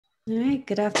All right,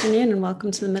 good afternoon and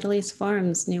welcome to the Middle East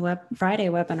Forum's new Friday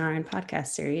webinar and podcast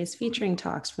series featuring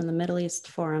talks from the Middle East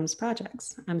Forum's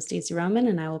projects. I'm Stacey Roman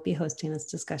and I will be hosting this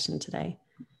discussion today.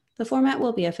 The format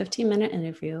will be a 15-minute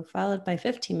interview followed by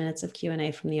 15 minutes of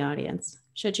Q&A from the audience.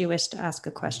 Should you wish to ask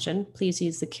a question, please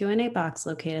use the Q&A box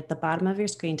located at the bottom of your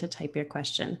screen to type your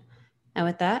question. And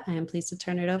with that, I am pleased to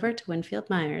turn it over to Winfield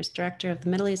Myers, Director of the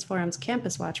Middle East Forum's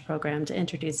Campus Watch program, to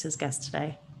introduce his guest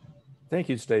today. Thank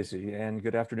you, Stacey, and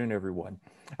good afternoon, everyone.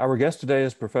 Our guest today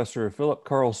is Professor Philip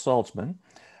Carl Saltzman,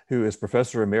 who is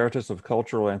Professor Emeritus of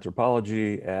Cultural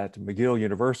Anthropology at McGill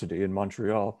University in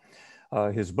Montreal.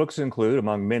 His books include,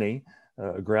 among many,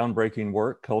 groundbreaking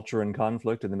work, Culture and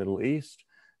Conflict in the Middle East,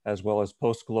 as well as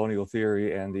Post-Colonial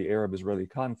Theory and the Arab-Israeli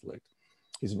Conflict.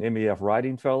 He's an MEF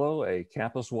Writing Fellow, a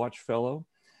Campus Watch Fellow,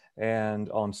 and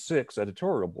on 6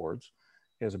 editorial boards.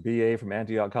 He has a BA from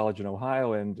Antioch College in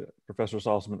Ohio, and Professor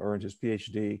Saltzman earned his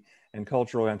PhD in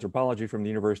Cultural Anthropology from the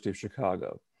University of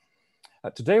Chicago.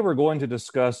 Today, we're going to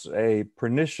discuss a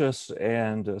pernicious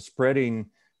and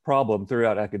spreading problem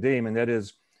throughout academia, and that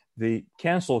is the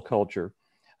cancel culture,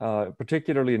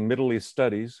 particularly in Middle East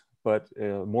studies, but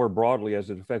more broadly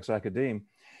as it affects academia,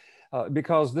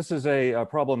 because this is a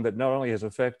problem that not only has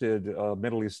affected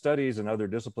Middle East studies and other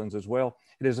disciplines as well,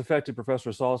 it has affected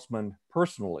Professor Saltzman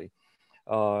personally.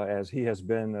 As he has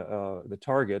been the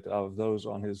target of those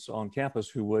on campus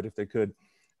who would, if they could,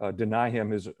 deny him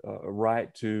his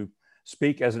right to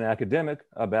speak as an academic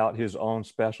about his own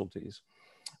specialties.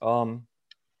 Professor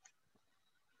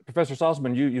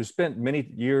Saltzman, you spent many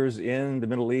years in the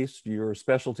Middle East. Your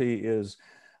specialty is,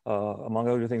 among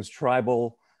other things,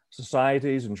 tribal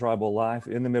societies and tribal life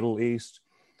in the Middle East.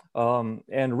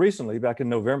 And recently, back in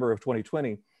November of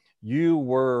 2020, you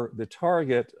were the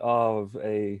target of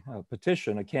a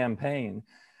petition, a campaign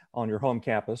on your home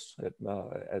campus at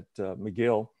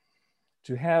McGill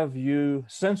to have you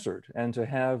censored and to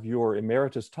have your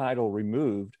emeritus title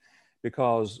removed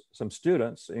because some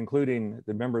students, including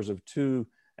the members of 2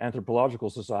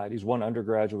 anthropological societies, one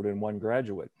undergraduate and one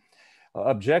graduate,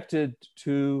 objected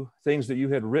to things that you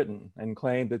had written and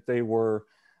claimed that they were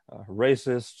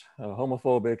racist,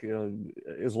 homophobic,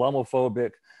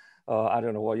 Islamophobic, I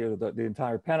don't know what, the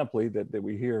entire panoply that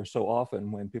we hear so often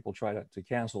when people try to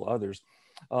cancel others.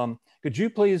 Could you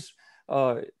please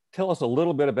tell us a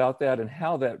little bit about that and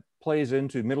how that plays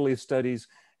into Middle East studies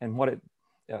and what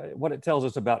it tells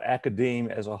us about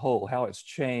academia as a whole, how it's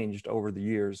changed over the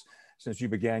years since you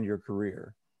began your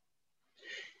career?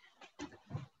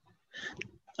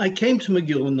 I came to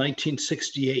McGill in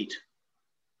 1968,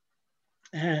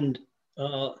 and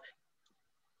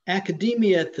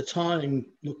academia at the time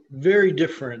looked very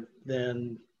different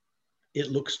than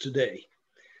it looks today.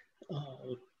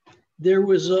 There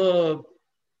was an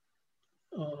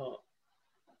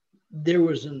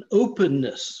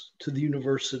openness to the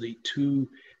university to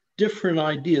different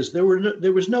ideas. There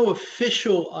was no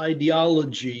official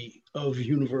ideology of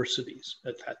universities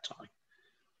at that time.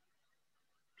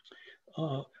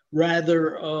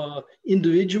 Rather,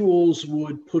 individuals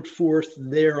would put forth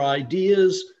their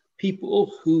ideas.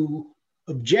 People who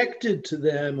objected to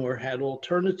them or had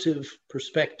alternative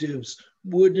perspectives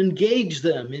would engage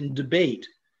them in debate.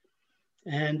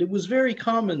 And it was very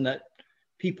common that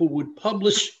people would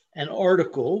publish an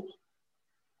article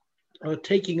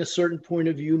taking a certain point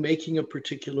of view, making a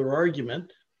particular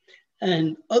argument,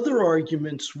 and other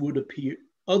arguments would appear,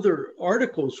 other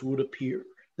articles would appear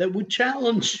that would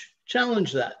challenge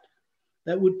that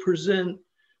would present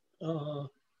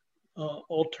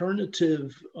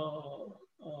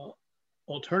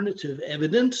alternative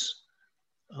evidence,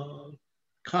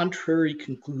 contrary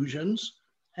conclusions,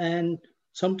 and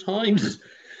sometimes,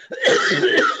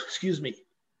 excuse me,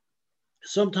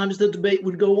 sometimes the debate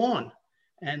would go on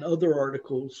and other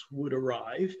articles would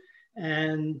arrive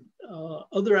and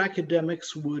other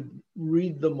academics would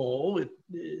read them all.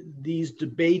 These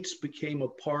debates became a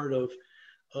part of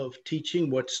teaching,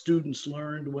 what students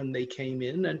learned when they came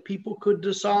in, and people could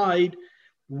decide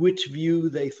which view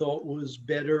they thought was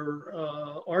better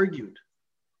argued.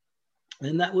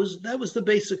 And that was the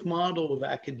basic model of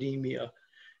academia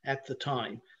at the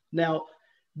time. Now,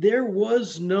 there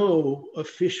was no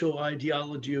official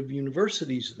ideology of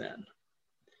universities then,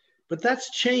 but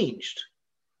that's changed.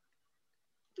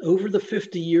 Over the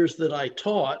 50 years that I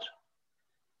taught,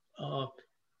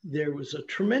 there was a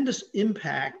tremendous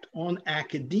impact on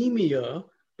academia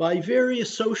by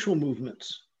various social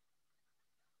movements.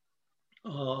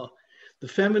 The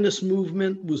feminist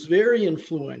movement was very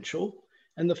influential,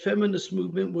 and the feminist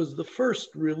movement was the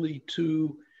first really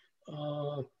to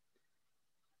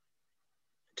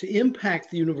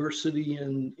impact the university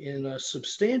in a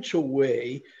substantial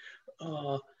way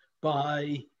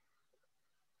by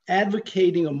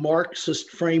advocating a Marxist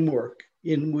framework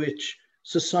in which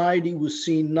society was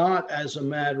seen not as a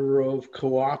matter of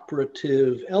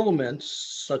cooperative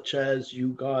elements, such as you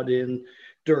got in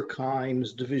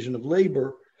Durkheim's division of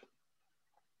labor,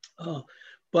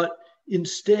 but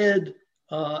instead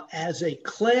as a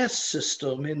class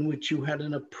system in which you had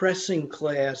an oppressing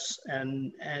class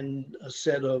and a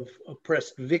set of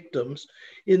oppressed victims,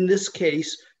 in this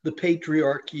case, the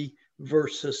patriarchy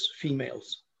versus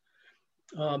females.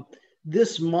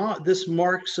 This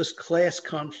Marxist class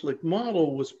conflict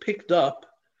model was picked up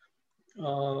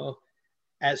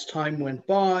as time went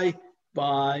by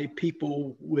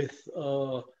people with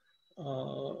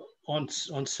on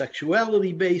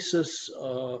sexuality basis,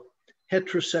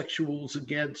 heterosexuals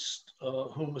against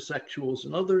homosexuals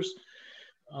and others,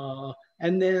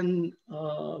 and then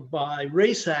by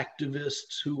race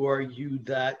activists who argued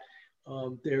that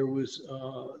there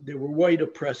were white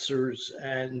oppressors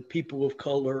and people of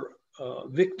color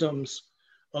victims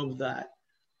of that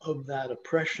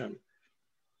oppression.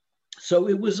 So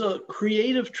it was a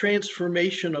creative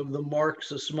transformation of the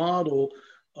Marxist model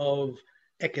of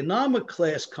economic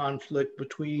class conflict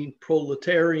between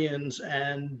proletarians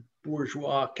and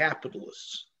bourgeois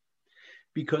capitalists,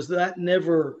 because that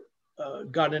never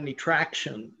got any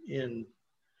traction in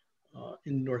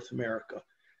North America.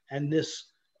 And this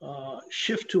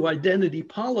shift to identity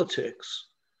politics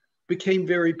became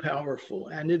very powerful,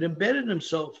 and it embedded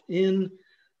itself in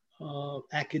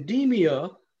academia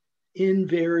in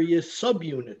various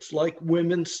subunits like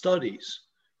women's studies,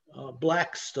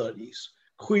 Black studies,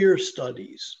 queer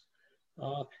studies.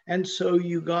 And so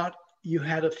you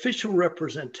had official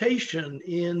representation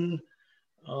in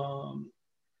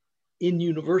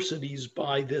universities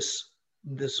by this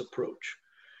approach.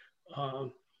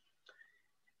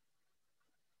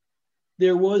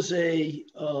 There was a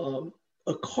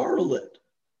correlate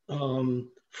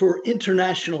for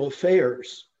international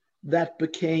affairs that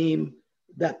became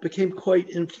quite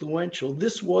influential.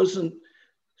 This wasn't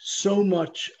so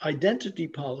much identity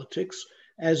politics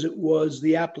as it was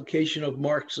the application of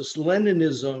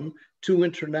Marxist-Leninism to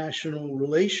international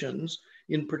relations,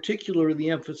 in particular the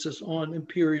emphasis on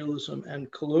imperialism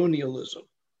and colonialism.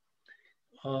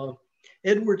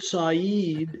 Edward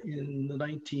Said in the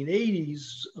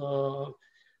 1980s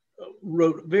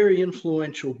wrote a very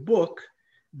influential book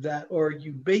that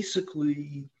argued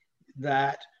basically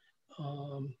that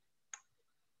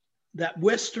that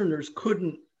Westerners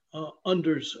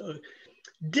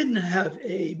didn't have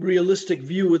a realistic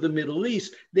view of the Middle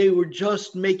East. They were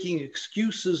just making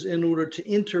excuses in order to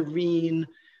intervene,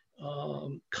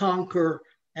 conquer,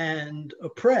 and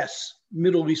oppress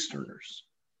Middle Easterners.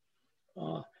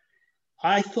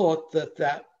 I thought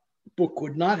that book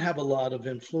would not have a lot of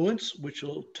influence, which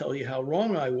will tell you how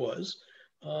wrong I was,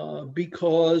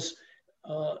 because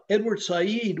Edward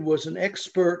Said was an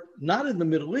expert not in the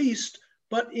Middle East,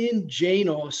 but in Jane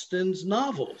Austen's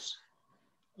novels.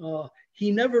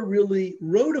 He never really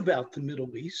wrote about the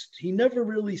Middle East. He never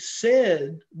really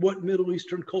said what Middle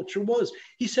Eastern culture was.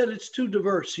 He said it's too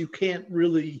diverse. You can't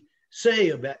really say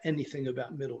about anything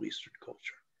about Middle Eastern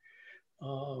culture.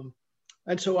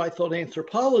 And so I thought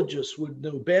anthropologists would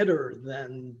know better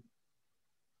than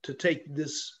to take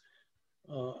this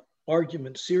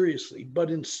argument seriously. But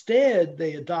instead,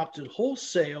 they adopted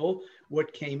wholesale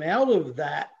what came out of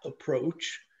that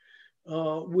approach,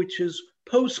 which is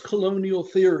post-colonial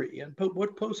theory. And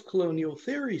what post-colonial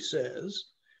theory says,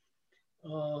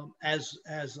 as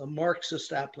a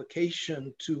Marxist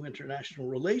application to international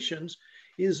relations,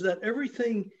 is that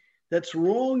everything that's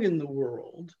wrong in the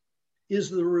world is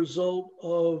the result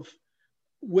of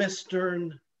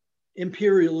Western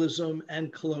imperialism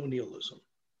and colonialism.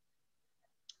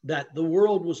 That the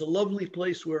world was a lovely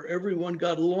place where everyone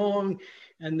got along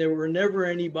and there were never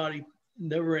any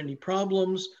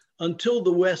problems until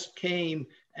the West came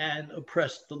and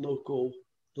oppressed the local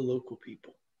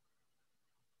people.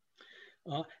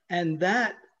 And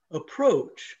that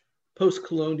approach,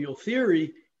 post-colonial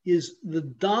theory, is the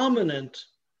dominant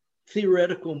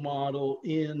theoretical model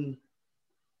in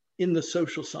the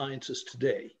social sciences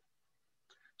today.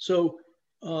 So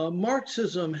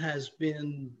Marxism has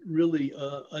been really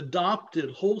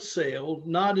adopted wholesale,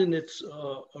 not in its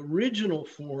original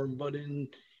form, but in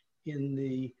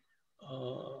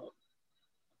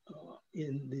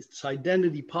its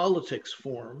identity politics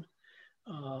form,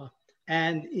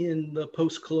 and in the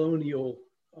post-colonial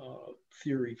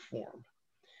theory form.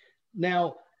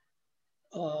 Now,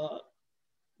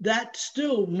 that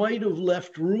still might have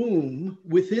left room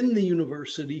within the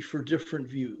university for different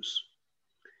views.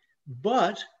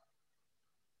 But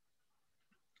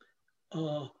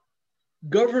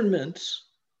governments,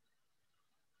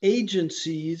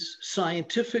 agencies,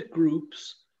 scientific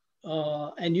groups,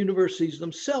 and universities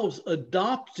themselves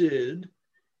adopted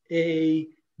a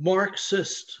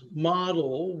Marxist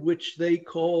model, which they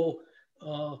call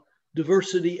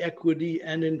diversity, equity,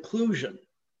 and inclusion.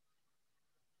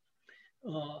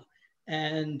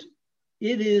 And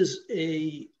it is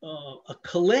a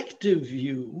collective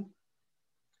view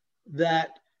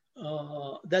that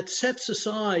sets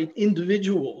aside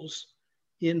individuals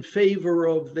in favor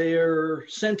of their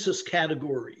census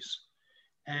categories.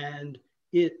 And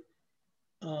it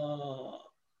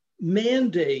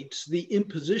mandates the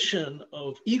imposition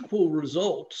of equal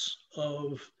results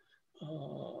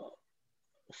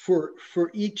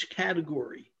for each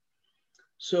category.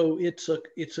 So it's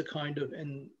a kind of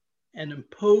an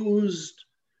imposed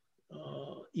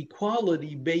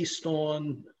equality based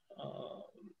on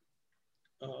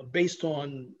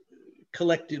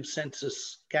collective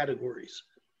census categories.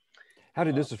 How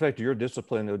did this affect your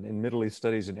discipline in Middle East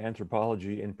studies and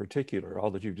anthropology in particular? All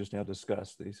that you've just now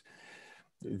discussed, the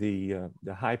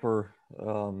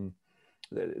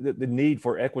need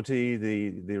for equity,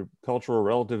 the cultural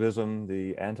relativism,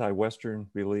 the anti-Western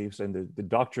beliefs, and the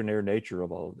doctrinaire nature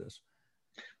of all of this.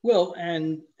 Well,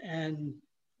 and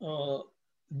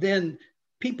then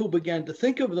people began to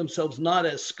think of themselves not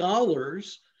as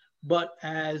scholars, but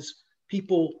as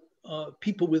people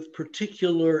with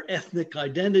particular ethnic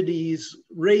identities,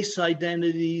 race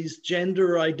identities,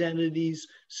 gender identities,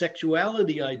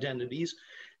 sexuality identities.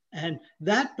 And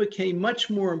that became much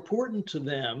more important to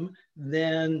them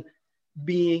than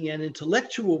being an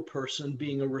intellectual person,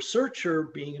 being a researcher,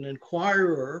 being an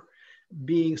inquirer,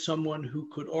 being someone who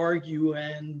could argue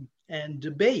and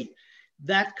debate.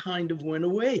 That kind of went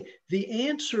away. The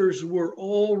answers were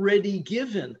already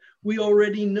given. We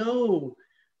already know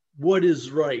what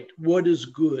is right, what is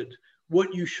good,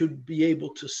 what you should be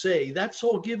able to say. That's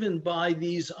all given by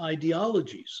these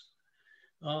ideologies.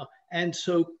 And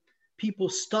so people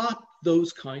stop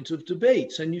those kinds of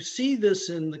debates. And you see this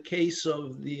in the case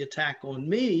of the attack on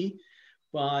me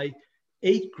by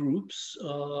 8 groups,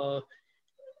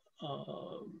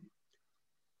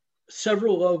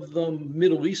 several of them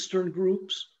Middle Eastern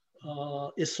groups,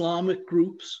 Islamic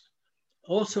groups,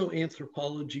 also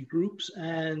anthropology groups,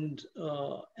 and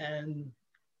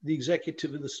the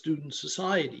executive of the Student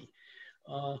Society.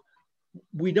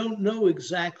 We don't know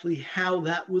exactly how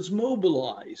that was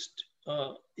mobilized.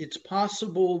 It's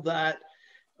possible that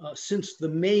since the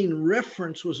main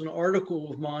reference was an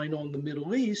article of mine on the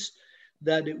Middle East,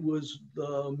 that it was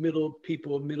the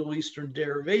people of Middle Eastern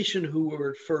derivation who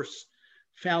were at first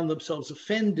found themselves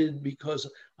offended because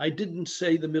I didn't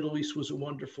say the Middle East was a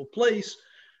wonderful place.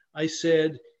 I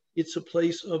said it's a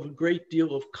place of a great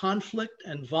deal of conflict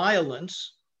and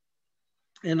violence.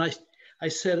 And I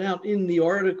set out in the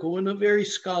article in a very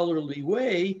scholarly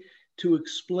way to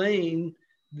explain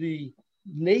the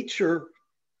nature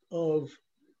of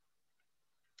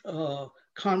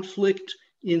conflict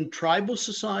in tribal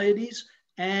societies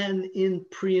and in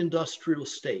pre-industrial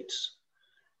states.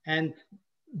 And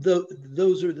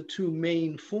those are the 2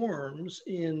 main forms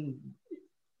in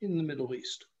the Middle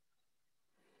East.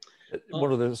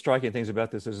 One of the striking things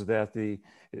about this is that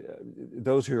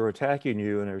those who are attacking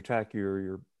you and attack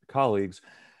your colleagues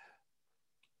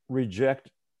reject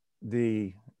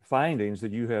the findings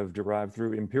that you have derived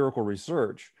through empirical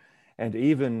research, and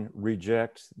even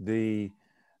reject the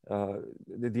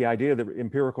idea that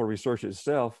empirical research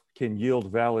itself can yield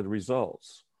valid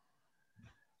results,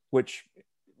 which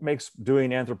makes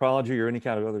doing anthropology or any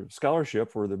kind of other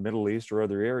scholarship for the Middle East or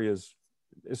other areas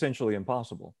essentially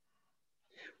impossible.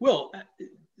 Well,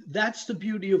 that's the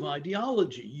beauty of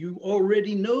ideology. You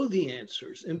already know the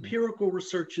answers. Empirical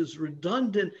research is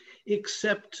redundant,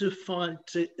 except to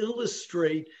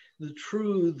illustrate the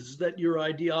truths that your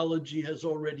ideology has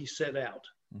already set out.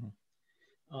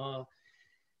 Mm-hmm.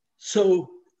 So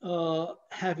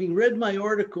having read my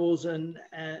articles and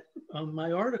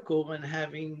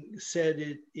having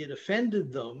said it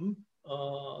offended them,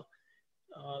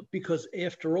 because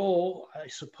after all, I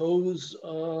suppose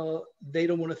they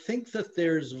don't want to think that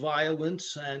there's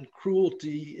violence and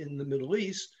cruelty in the Middle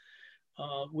East,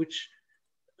 which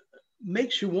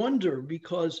makes you wonder,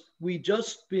 because we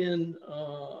just viewed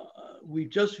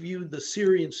the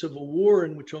Syrian civil war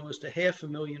in which almost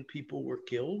 500,000 people were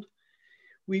killed.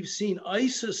 We've seen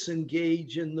ISIS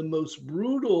engage in the most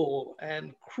brutal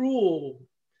and cruel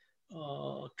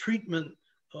treatment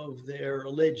of their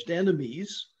alleged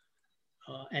enemies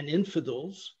and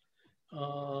infidels.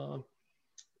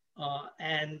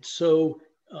 And so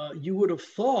you would have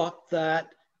thought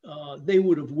that they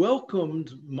would have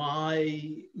welcomed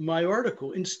my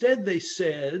article. Instead, they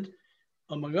said,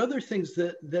 among other things,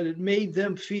 that it made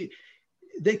them feel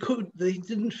they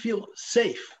didn't feel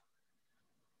safe.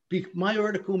 My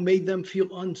article made them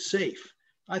feel unsafe.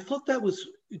 I thought that was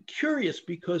curious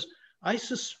because I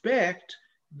suspect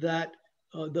that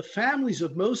the families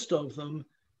of most of them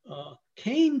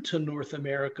came to North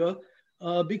America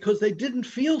because they didn't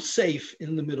feel safe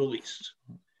in the Middle East.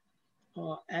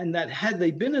 And that had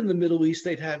they been in the Middle East,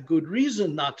 they'd have good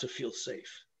reason not to feel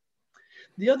safe.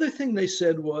 The other thing they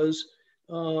said was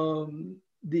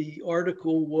the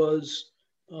article was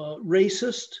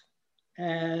racist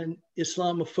and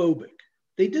Islamophobic.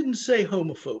 They didn't say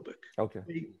homophobic.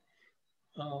 Okay.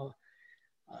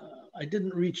 I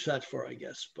didn't reach that far, I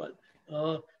guess, but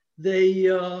I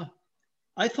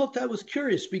thought that was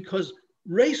curious because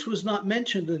race was not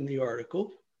mentioned in the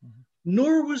article,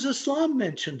 nor was Islam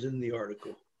mentioned in the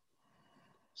article.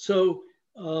 So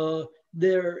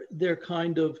they're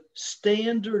kind of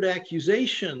standard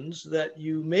accusations that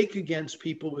you make against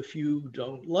people if you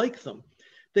don't like them.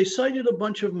 They cited a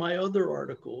bunch of my other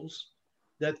articles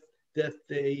that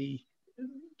they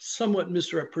somewhat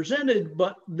misrepresented,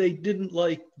 but they didn't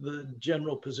like the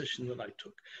general position that I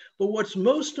took. But what's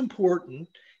most important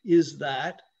is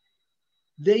that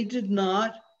they did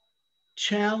not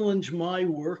challenge my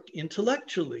work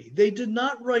intellectually. They did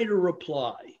not write a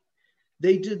reply.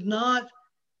 They did not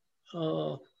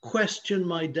question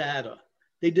my data.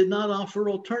 They did not offer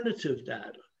alternative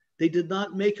data. They did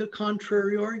not make a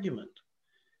contrary argument.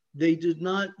 They did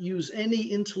not use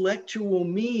any intellectual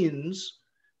means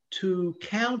to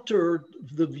counter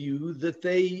the view that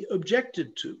they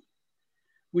objected to,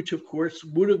 which of course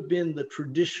would have been the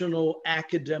traditional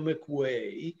academic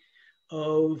way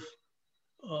of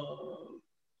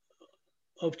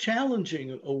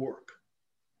challenging a work.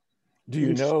 Do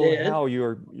you know how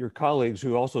your colleagues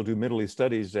who also do Middle East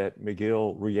studies at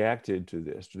McGill reacted to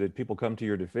this? Did people come to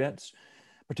your defense?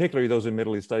 Particularly those in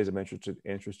Middle East studies I'm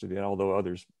interested in, although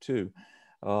others too.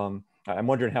 I'm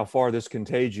wondering how far this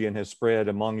contagion has spread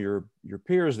among your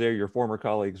peers there, your former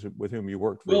colleagues with whom you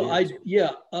worked for years.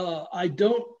 I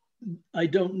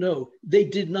don't know. They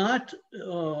did not,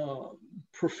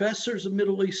 professors of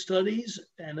Middle East studies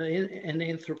and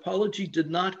anthropology did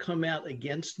not come out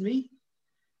against me.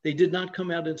 They did not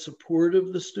come out in support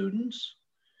of the students.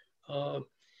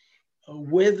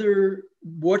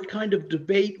 What kind of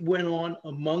debate went on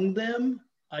among them,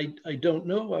 I don't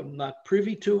know. I'm not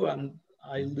privy to.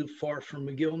 I live far from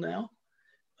McGill now.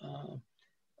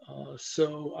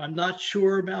 So I'm not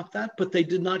sure about that, but they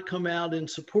did not come out in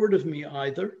support of me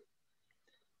either.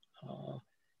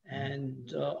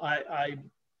 I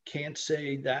can't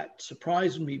say that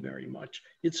surprised me very much.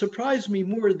 It surprised me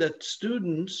more that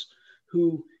students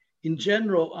who, in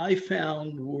general, I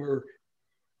found were,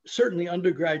 certainly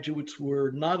undergraduates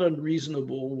were not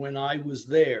unreasonable when I was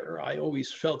there. I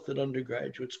always felt that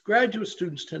graduate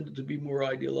students tended to be more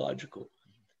ideological.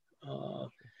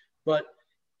 But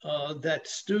that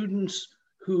students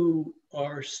who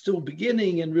are still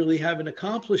beginning and really haven't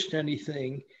accomplished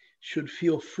anything should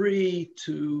feel free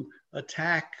to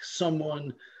attack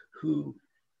someone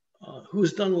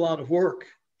who's done a lot of work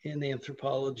in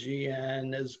anthropology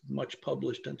and as much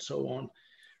published and so on.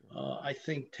 I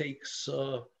think takes,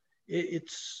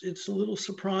 it's a little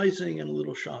surprising and a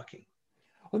little shocking.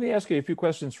 Let me ask you a few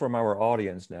questions from our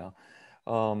audience now.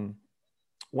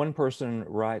 One person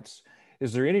writes,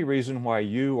 is there any reason why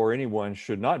you or anyone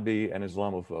should not be an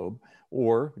Islamophobe?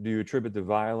 Or do you attribute the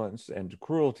violence and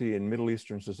cruelty in Middle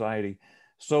Eastern society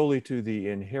solely to the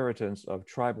inheritance of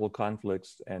tribal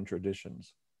conflicts and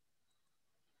traditions?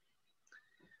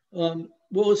 Well,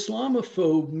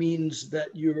 Islamophobe means that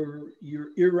you're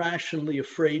irrationally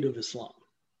afraid of Islam.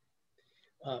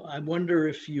 I wonder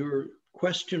if your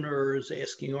questioner is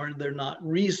asking, are there not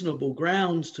reasonable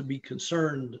grounds to be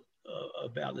concerned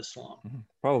about Islam? Mm-hmm.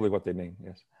 Probably what they mean,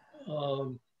 yes.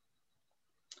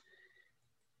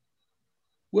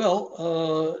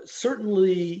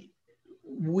 Certainly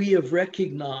we have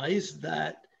recognized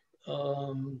that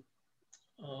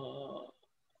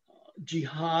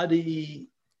jihadi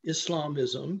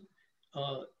Islamism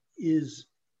is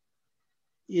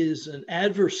an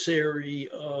adversary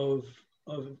of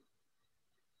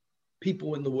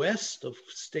people in the West, of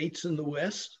states in the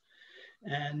West,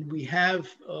 and we have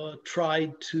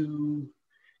tried to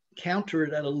counter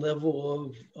it at a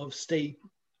level of state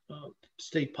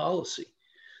policy.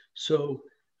 So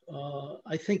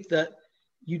I think that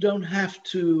you don't have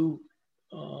to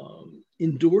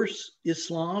endorse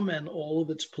Islam and all of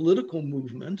its political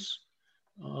movements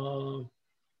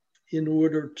in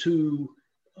order to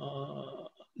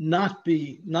not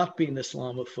be an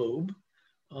Islamophobe.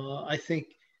 I think,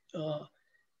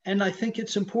 and I think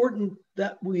it's important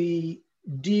that we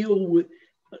deal with,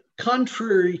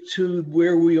 contrary to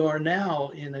where we are now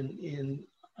in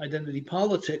identity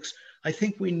politics, I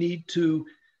think we need to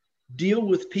deal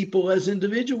with people as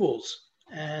individuals,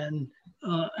 and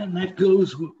that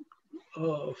goes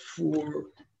for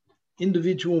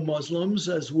individual Muslims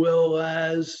as well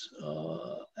as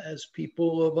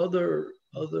people of other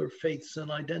faiths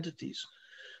and identities.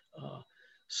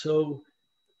 So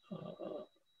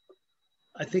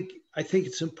I think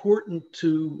it's important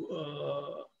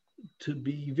to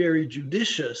be very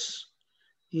judicious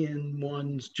in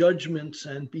one's judgments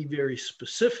and be very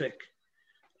specific.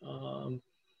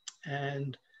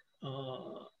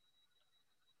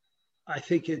 I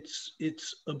think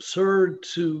it's absurd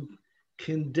to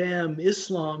condemn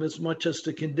Islam as much as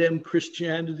to condemn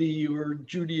Christianity or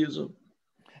Judaism.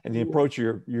 And the approach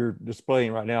you're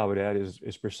displaying right now, Vedad,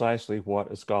 is precisely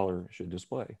what a scholar should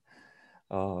display.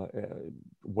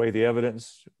 Weigh the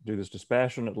evidence, do this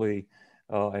dispassionately,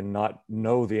 and not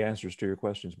know the answers to your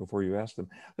questions before you ask them.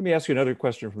 Let me ask you another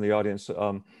question from the audience.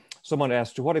 Someone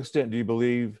asked, to what extent do you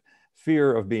believe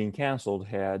fear of being canceled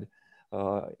had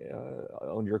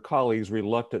on your colleagues'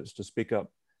 reluctance to speak up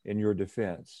in your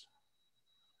defense?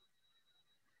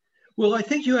 Well, I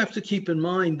think you have to keep in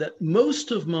mind that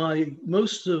most of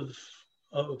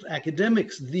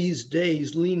academics these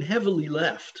days lean heavily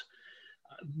left.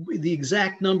 The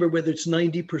exact number, whether it's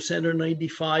 90% or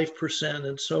 95%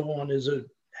 and so on,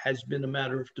 has been a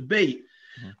matter of debate.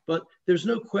 Mm-hmm. But there's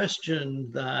no question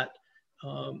that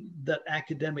that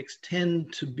academics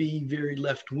tend to be very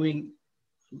left-leaning.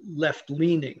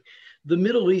 The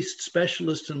Middle East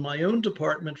specialist in my own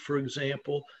department, for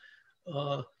example,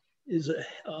 is a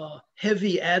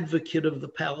heavy advocate of the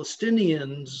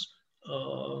Palestinians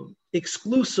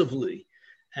exclusively,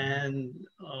 and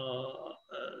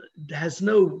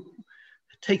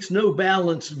takes no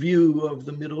balanced view of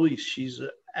the Middle East. She's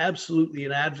absolutely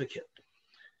an advocate.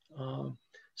 And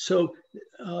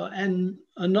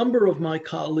a number of my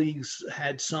colleagues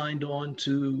had signed on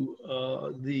to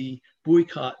the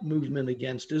boycott movement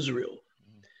against Israel.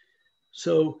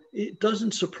 So it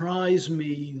doesn't surprise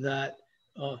me that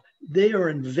they are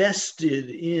invested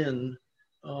in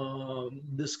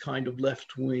this kind of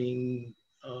left-wing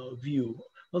view.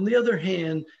 On the other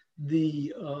hand,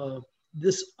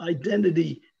 this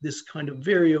identity, this kind of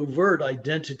very overt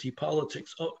identity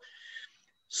politics,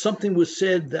 something was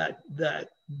said that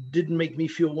didn't make me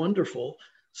feel wonderful,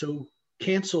 so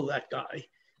cancel that guy.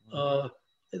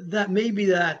 That maybe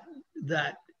that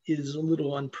is a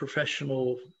little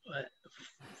unprofessional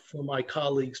for my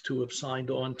colleagues to have signed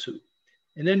on to.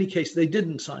 In any case, they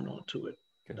didn't sign on to it.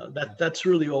 That's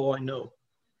really all I know.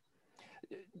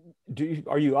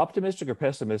 Are you optimistic or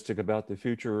pessimistic about the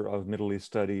future of Middle East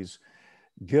studies,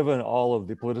 given all of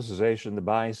the politicization, the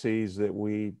biases that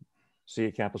we see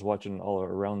at Campus Watching all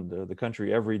around the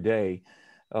country every day,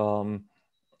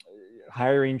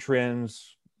 hiring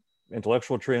trends,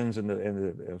 intellectual trends in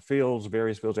the fields,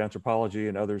 various fields, anthropology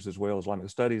and others as well, Islamic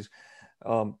studies?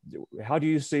 How do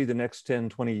you see the next 10,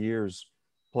 20 years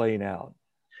playing out?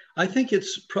 I think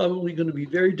it's probably going to be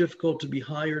very difficult to be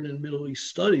hired in Middle East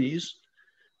studies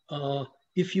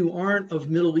if you aren't of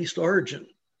Middle East origin.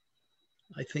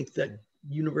 I think that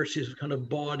universities have kind of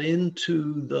bought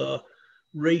into the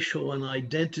racial and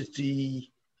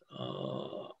identity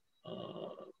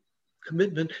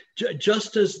commitment,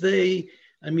 just as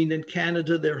in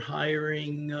Canada, they're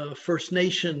hiring First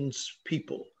Nations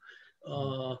people.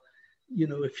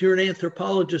 If you're an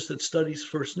anthropologist that studies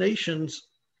First Nations,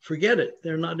 forget it.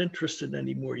 They're not interested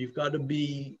anymore. You've got to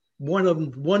be one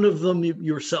of them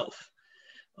yourself,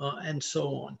 and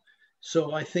so on.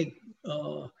 So I think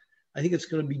it's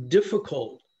going to be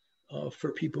difficult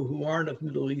for people who aren't of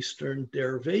Middle Eastern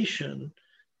derivation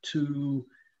to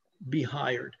be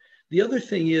hired. The other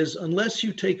thing is, unless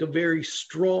you take a very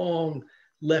strong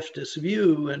leftist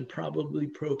view and probably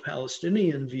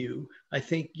pro-Palestinian view, I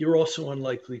think you're also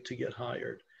unlikely to get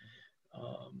hired.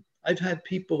 I've had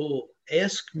people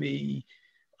ask me,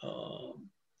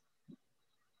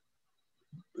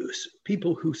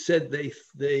 people who said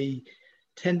they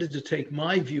tended to take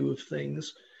my view of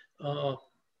things,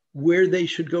 where they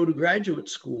should go to graduate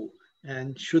school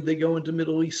and should they go into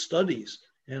Middle East studies.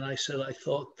 And I said, I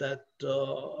thought that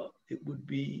it would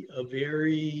be a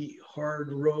very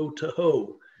hard row to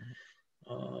hoe.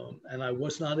 And I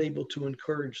was not able to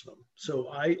encourage them. So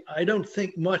I don't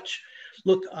think much.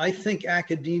 Look, I think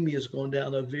academia is going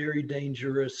down a very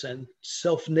dangerous and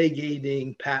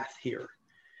self-negating path here.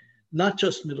 Not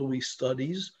just Middle East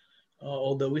studies,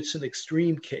 although it's an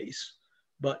extreme case,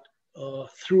 but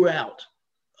throughout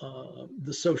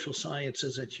the social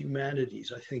sciences and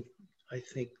humanities. I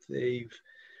think they've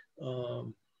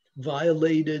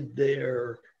violated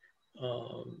their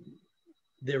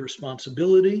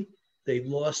responsibility. They've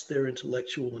lost their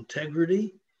intellectual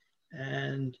integrity,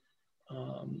 and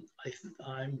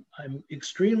I'm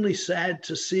extremely sad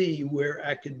to see where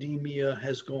academia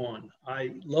has gone.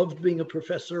 I loved being a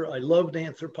professor. I loved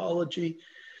anthropology,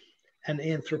 and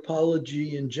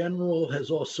anthropology in general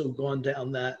has also gone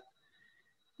down that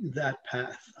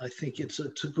path. I think it's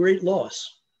a great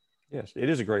loss. Yes, it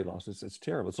is a great loss. It's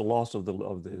terrible. It's a loss of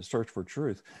the search for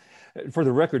truth. For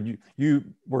the record, you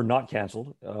were not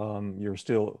canceled. You're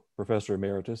still professor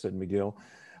emeritus at McGill.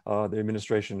 The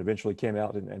administration eventually came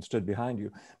out and stood behind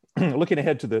you. Looking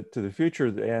ahead to the future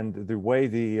and the way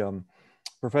the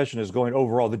profession is going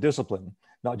overall, the discipline,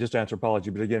 not just anthropology,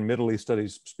 but again, Middle East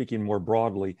studies, speaking more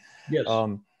broadly. Yes.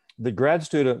 The grad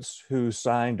students who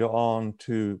signed on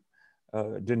to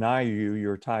deny you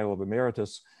your title of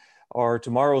emeritus are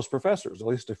tomorrow's professors, at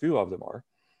least a few of them are.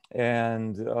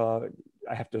 And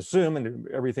I have to assume, and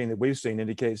everything that we've seen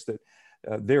indicates that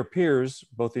their peers,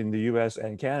 both in the US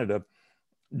and Canada,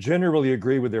 generally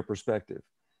agree with their perspective.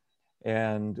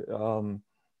 And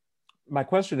my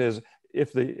question is,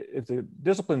 if the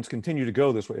disciplines continue to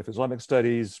go this way, if Islamic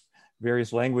studies,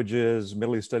 various languages,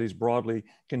 Middle East studies broadly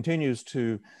continues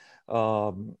to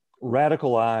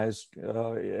radicalize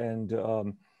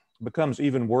and becomes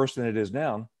even worse than it is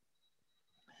now,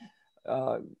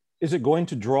 is it going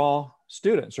to draw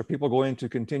students? Are people going to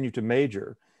continue to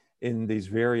major in these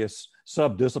various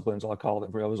sub-disciplines, I'll call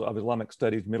them, of Islamic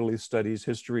studies, Middle East studies,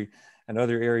 history, and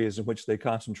other areas in which they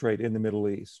concentrate in the Middle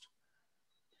East?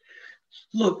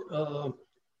 Look,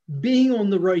 being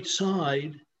on the right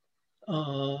side,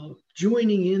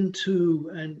 joining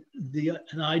into an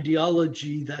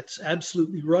ideology that's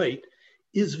absolutely right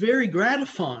is very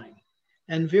gratifying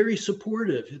and very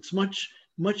supportive. It's much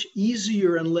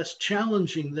easier and less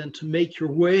challenging than to make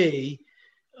your way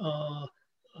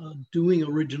doing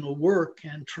original work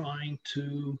and trying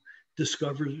to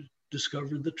discover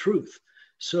the truth.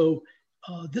 So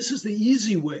this is the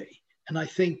easy way, and I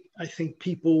think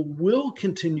people will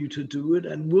continue to do it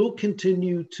and will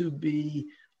continue to be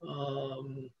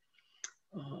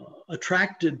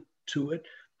attracted to it,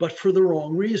 but for the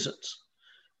wrong reasons.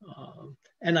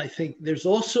 And I think there's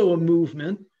also a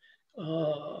movement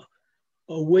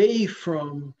away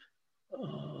from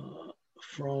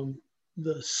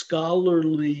the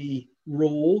scholarly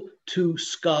role to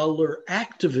scholar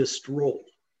activist role.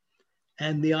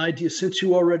 And the idea, since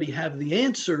you already have the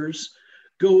answers,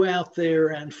 go out there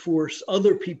and force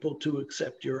other people to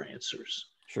accept your answers.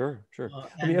 Sure.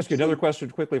 Let me ask you another question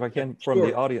quickly, if I can, from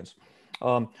the audience.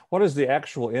 What is the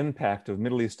actual impact of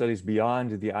Middle East studies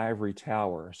beyond the ivory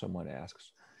tower, someone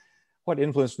asks? What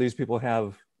influence do these people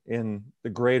have in the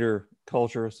greater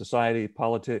culture, society,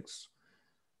 politics?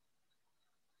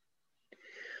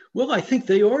 Well, I think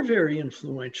they are very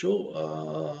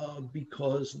influential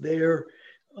because their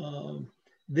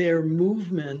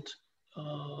movement,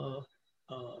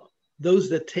 those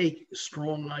that take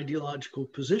strong ideological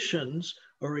positions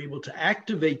are able to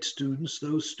activate students.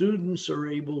 Those students are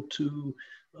able to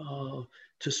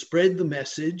spread the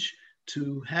message,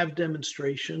 to have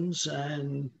demonstrations,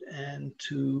 and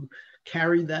to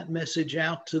carry that message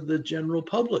out to the general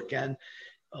public. And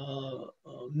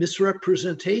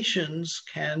misrepresentations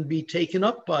can be taken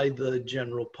up by the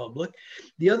general public.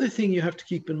 The other thing you have to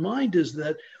keep in mind is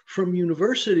that from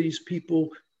universities, people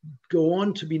go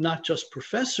on to be not just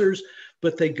professors,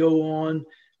 but they go on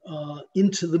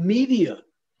into the media,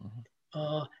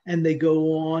 and they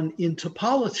go on into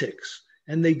politics,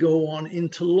 and they go on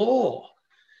into law.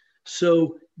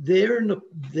 So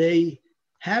they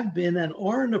have been and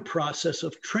are in a process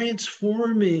of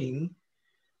transforming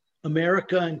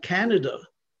America and Canada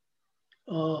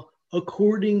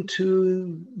according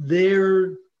to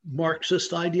their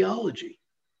Marxist ideology.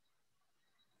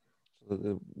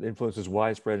 The influence is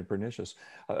widespread and pernicious.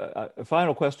 A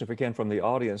final question, if we can, from the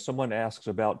audience. Someone asks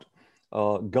about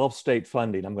Gulf state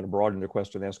funding. I'm going to broaden the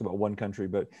question and ask about one country,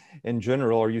 but in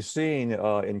general, are you seeing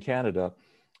in Canada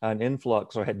an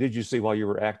influx, or did you see while you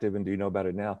were active, and do you know about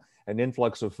it now, an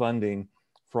influx of funding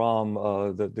from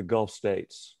the Gulf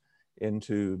states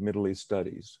into Middle East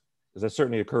studies? Because that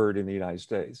certainly occurred in the United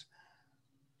States.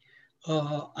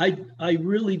 I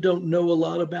really don't know a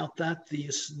lot about that. The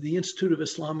Institute of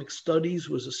Islamic Studies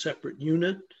was a separate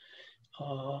unit,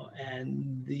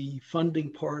 and the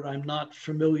funding part I'm not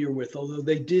familiar with, although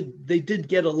they did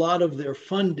get a lot of their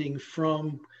funding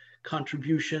from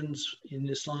contributions in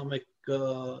Islamic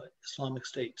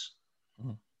states.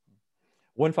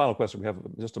 One final question. We have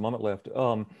just a moment left.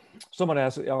 Someone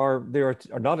asked, are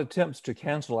not attempts to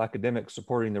cancel academics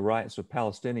supporting the rights of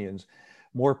Palestinians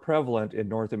more prevalent in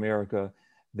North America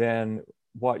than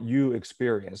what you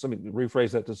experience? Let me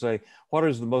rephrase that to say, what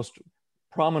is the most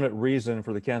prominent reason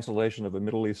for the cancellation of a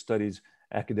Middle East studies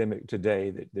academic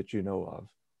today that you know of?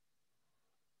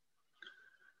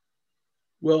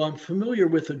 Well, I'm familiar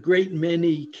with a great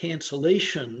many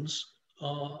cancellations.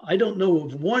 I don't know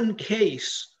of one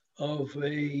case of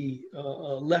a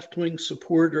left-wing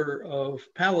supporter of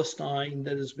Palestine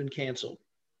that has been canceled.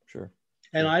 Sure.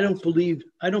 And I don't believe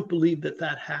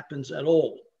that happens at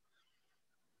all.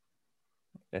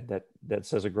 And that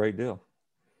says a great deal.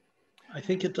 I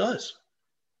think it does.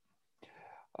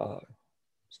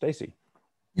 Stacy.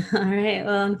 All right.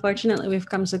 Well, unfortunately, we've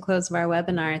come to the close of our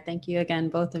webinar. Thank you again,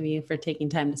 both of you, for taking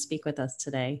time to speak with us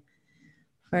today.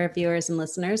 For our viewers and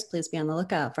listeners, please be on the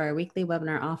lookout for our weekly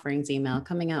webinar offerings email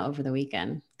coming out over the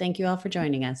weekend. Thank you all for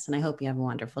joining us, and I hope you have a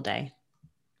wonderful day.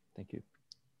 Thank you.